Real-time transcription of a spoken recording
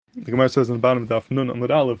The Gemara says on the bottom of Daf Nun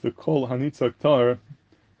Amud Aleph, the Kol HaNitzak Tar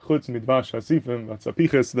Chutz Midvash Hasifim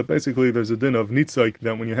Vatzapiches, that basically there's a din of nitzak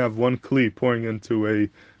that when you have one kli pouring into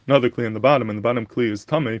another kli on the bottom, and the bottom kli is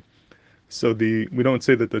tummy, so we don't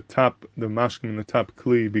say that the mashkim and the top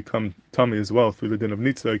kli become tummy as well through the din of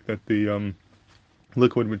nitzak, that the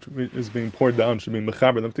liquid which is being poured down should be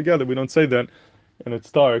mechaber them together. We don't say that, and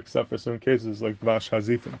it's tar except for certain cases like Dvash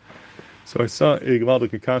Hazifim. So I saw a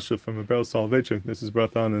Gvaldik Akasha from a Parparos HaDaf. This is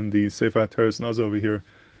brought down in the Sefer Teres Nazir over here,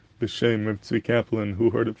 the Shem of Tzvi Kaplan,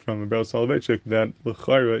 who heard it from a Parparos HaDaf, that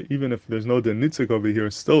l'chayra, even if there's no din nitzik over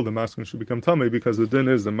here, still the mashkin should become tamei, because the din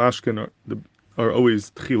is the mashkin are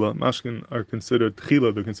always tchila. Mashkin are considered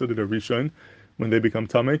tchila, they're considered a rishon when they become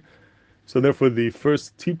tamei. So therefore, the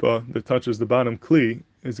first tipa that touches the bottom kli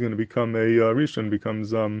is going to become a rishon,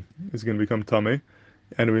 is going to become tamei,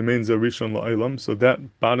 and it remains a rishon la'ilam. So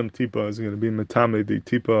that bottom tipa is going to be metame the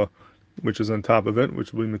tipa which is on top of it,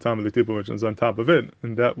 which will be metame the tipa which is on top of it,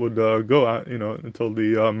 and that would go out, until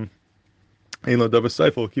the Eino Davar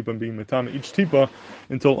Seif will keep on being metame each tipa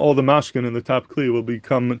until all the mashkin in the top kli will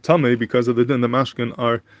become tame, because of the din the mashkin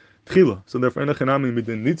are tchila. So therefore, enachanami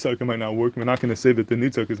midin nitzak might not work. We're not going to say that the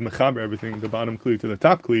nitzak is mechaber everything, the bottom kli to the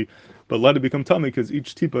top kli, but let it become tame because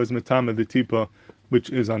each tipa is metame the tipa which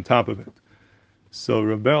is on top of it. So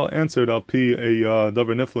Rebel answered al pi a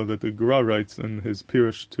davar nifla that the Gra writes in his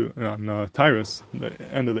Pirush on Tyrus, the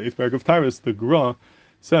end of the 8th paragraph of Tyrus. The Gra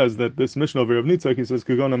says that this Mishnah over of Nitzak, he says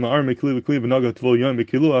Kagona ma'ar mekli l'kli v'naga tvol yom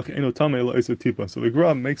bekiluach eno tamei la'isa tipa. So the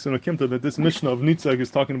Gra makes an akimta that this Mishnah of Nitzak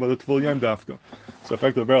is talking about the tvol yom dafka. So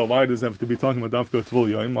effectively, why does it have to be talking about dafka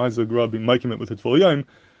tvol yom? Why is the Gra being making it with the tvol yom?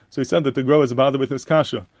 So he said that the Gra is bothered with his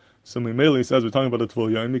kasha. So Mimeli says we're talking about the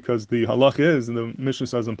tvol yom because the halach is, and the Mishnah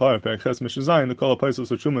says in Parparos HaDaf Mishnah Zayin, the kol ha'paisos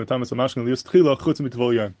ha'tshuma tamas ha'mashkin liyos tchila chutz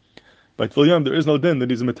mitvol yom. By tvol yom there is no din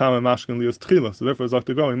that he's a metame mashkin liyos tchila. So therefore, as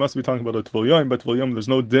Dr. Gra, he must be talking about the tvol yom. But tvol yom there's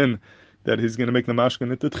no din that he's going to make the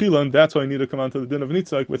mashkin into tchila, and that's why I need to come on to the din of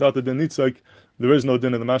nitzak. Without the din nitzak, there is no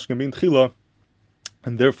din of the mashkin being tchila,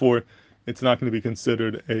 and therefore it's not going to be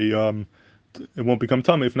considered it won't become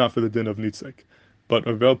tummy if not for the din of nitzak. But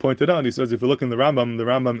Ravel pointed out, he says, if you look in the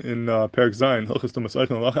Rambam in Perek Zayin, Hilchos Tumas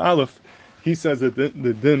Eichel Lach Aleph, he says that this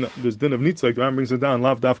din of nitzak, the Rambam brings it down,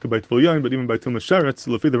 lav dafka by tvol yom, but even by tumas sheretz.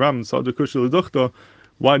 Lefi the Rambam, Sadr Kushel Duchta,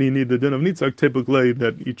 why do you need the din of nitzak? Typically,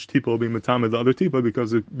 that each tipa will be metame the other tipa,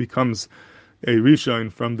 because it becomes a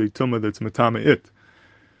rishon from the tumah that's metame it.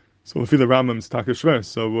 So Lefi the Rambam's takashver.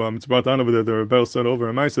 So it's brought down over there. The Rebel said over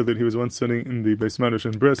a Maisa that he was once sitting in the Beis Medrash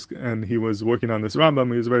in Bbrisk, and he was working on this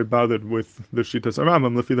Rambam. He was very bothered with the Shitas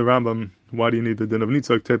Rambam. Lefi the Rambam, why do you need the din of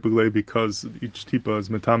nitzak? Typically, because each tipa is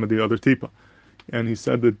metame the other tipa. And he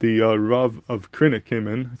said that the Rav of Krinik came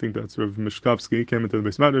in. I think that's Rav Mishkovsky, came into the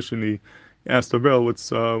Beis Medrash, and he asked Rebel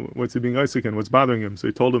what's he being Isaac and what's bothering him. So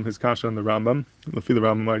he told him his kasha on the Rambam. Lefi the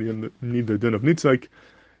Rambam, why do you need the din of nitzak?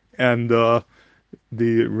 And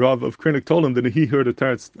the Rav of Krinik told him that he heard a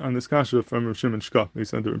teretz on this kasha from Rav Shimon Shkop. He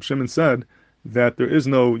said that Rav Shimon said that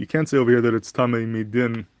you can't say over here that it's tamei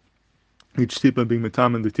midin, each tipa being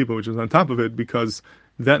metam and the tipa which is on top of it, because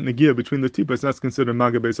that negia between the tipas, that's considered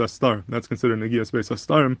maga beis astar. That's considered negia beis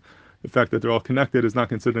astarim. The fact that they're all connected is not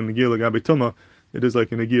considered negia l'gabe tuma. It is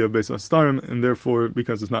like a negia beis astarim, and therefore,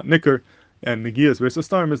 because it's not nicker, and Negias versus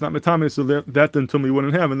Starim is not Metame, so that din Tummy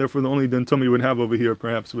wouldn't have, and therefore the only din Tummy would have over here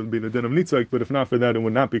perhaps would be the din of Nitzak, but if not for that, it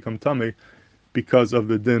would not become Tummy because of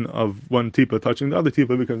the din of one Tipa touching the other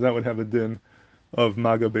Tipa, because that would have a din of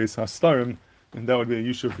Maga Beis HaStarim, and that would be a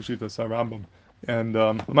Yishuv Peshita Sarambam. And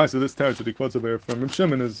so this teretz that he quotes over here from Rav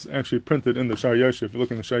Shimon is actually printed in the Shar Yosef. If you look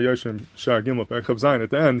in the Shar Yosef, Shar Gimel, Perek Zayin, at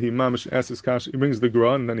the end, he mamish asks his kash, he brings the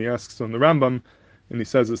Gra, and then he asks on the Rambam, and he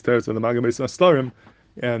says this teretz of the Maga Beis HaStarim,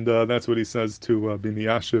 and that's what he says to be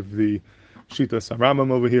Miyashiv, the Shita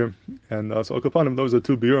Saramam over here. And so upon him, those are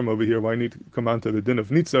two biurim over here. Why I need to come on to the din of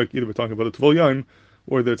Nitzak, either we're talking about a Tvol Yom,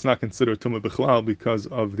 or that it's not considered Tumah B'chlal because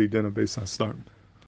of the din of Beis HaStarim.